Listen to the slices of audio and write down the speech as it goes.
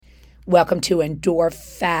Welcome to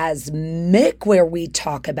Endorphasmic, where we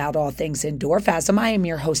talk about all things endorphasm. I am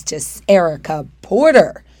your hostess, Erica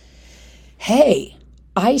Porter. Hey,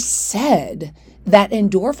 I said that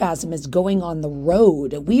endorphasm is going on the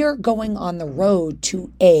road. We are going on the road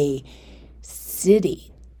to a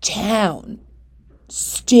city, town,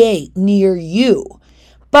 state near you.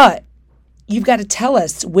 But you've got to tell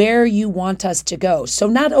us where you want us to go. So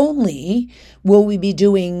not only will we be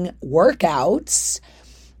doing workouts,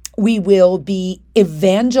 we will be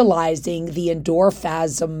evangelizing the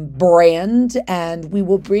endorphasm brand, and we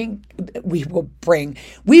will be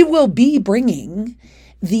bringing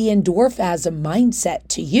the endorphasm mindset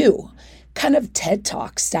to you, kind of TED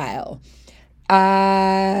Talk style.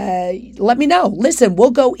 Let me know. Listen,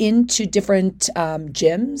 we'll go into different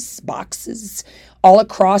gyms, boxes all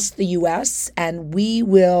across the U.S., and we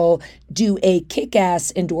will do a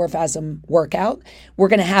kick-ass endorphasm workout. We're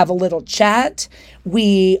going to have a little chat.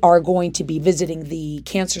 We are going to be visiting the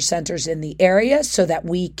cancer centers in the area so that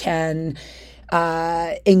we can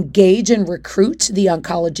engage and recruit the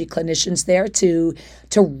oncology clinicians there to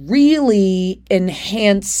really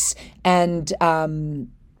enhance and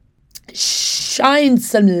shine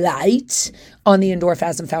some light on the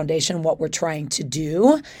Endorphasm Foundation, what we're trying to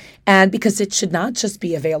do. And because it should not just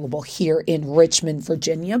be available here in Richmond,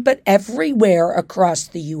 Virginia, but everywhere across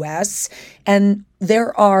the U.S. And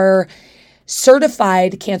there are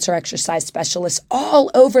certified cancer exercise specialists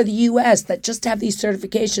all over the U.S. that just have these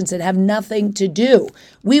certifications and have nothing to do.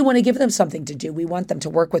 We want to give them something to do. We want them to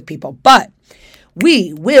work with people. But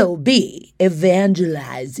we will be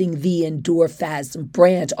evangelizing the endorphasm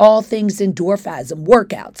brand, all things endorphasm,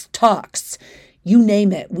 workouts, talks, you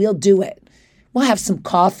name it, we'll do it. We'll have some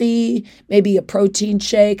coffee, maybe a protein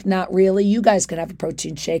shake. Not really. You guys can have a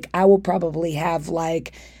protein shake. I will probably have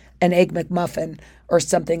like an Egg McMuffin or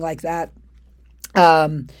something like that.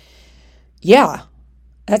 Yeah,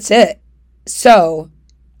 that's it. So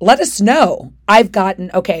let us know. I've gotten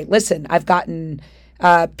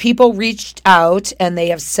people reached out and they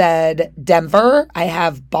have said Denver, I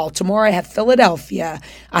have Baltimore, I have Philadelphia,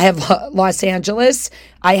 I have Los Angeles,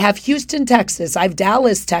 I have Houston, Texas, I have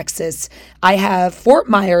Dallas, Texas, I have Fort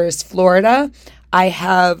Myers, Florida, I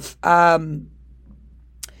have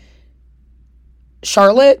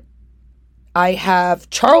Charlotte, I have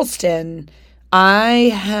Charleston,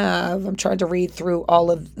 I'm trying to read through all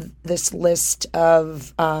of this list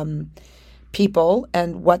of people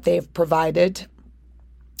and what they've provided.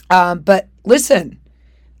 But listen,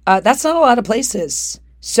 that's not a lot of places.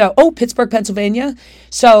 So, Pittsburgh, Pennsylvania.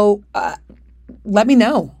 So, let me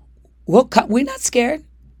know. We're not scared.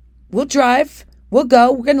 We'll drive. We'll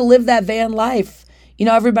go. We're going to live that van life. You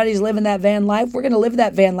know, everybody's living that van life. We're going to live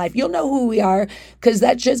that van life. You'll know who we are because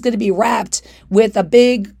that shit's going to be wrapped with a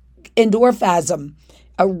big endorphasm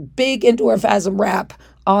wrap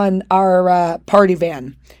on our party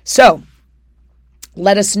van. So,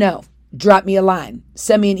 let us know. Drop me a line,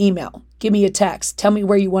 send me an email, give me a text, tell me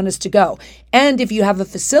where you want us to go. And if you have a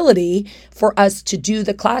facility for us to do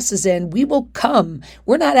the classes in, we will come.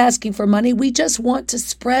 We're not asking for money. We just want to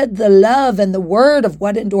spread the love and the word of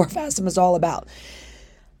what endorphasm is all about.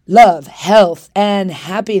 Love, health, and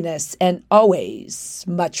happiness, and always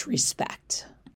much respect.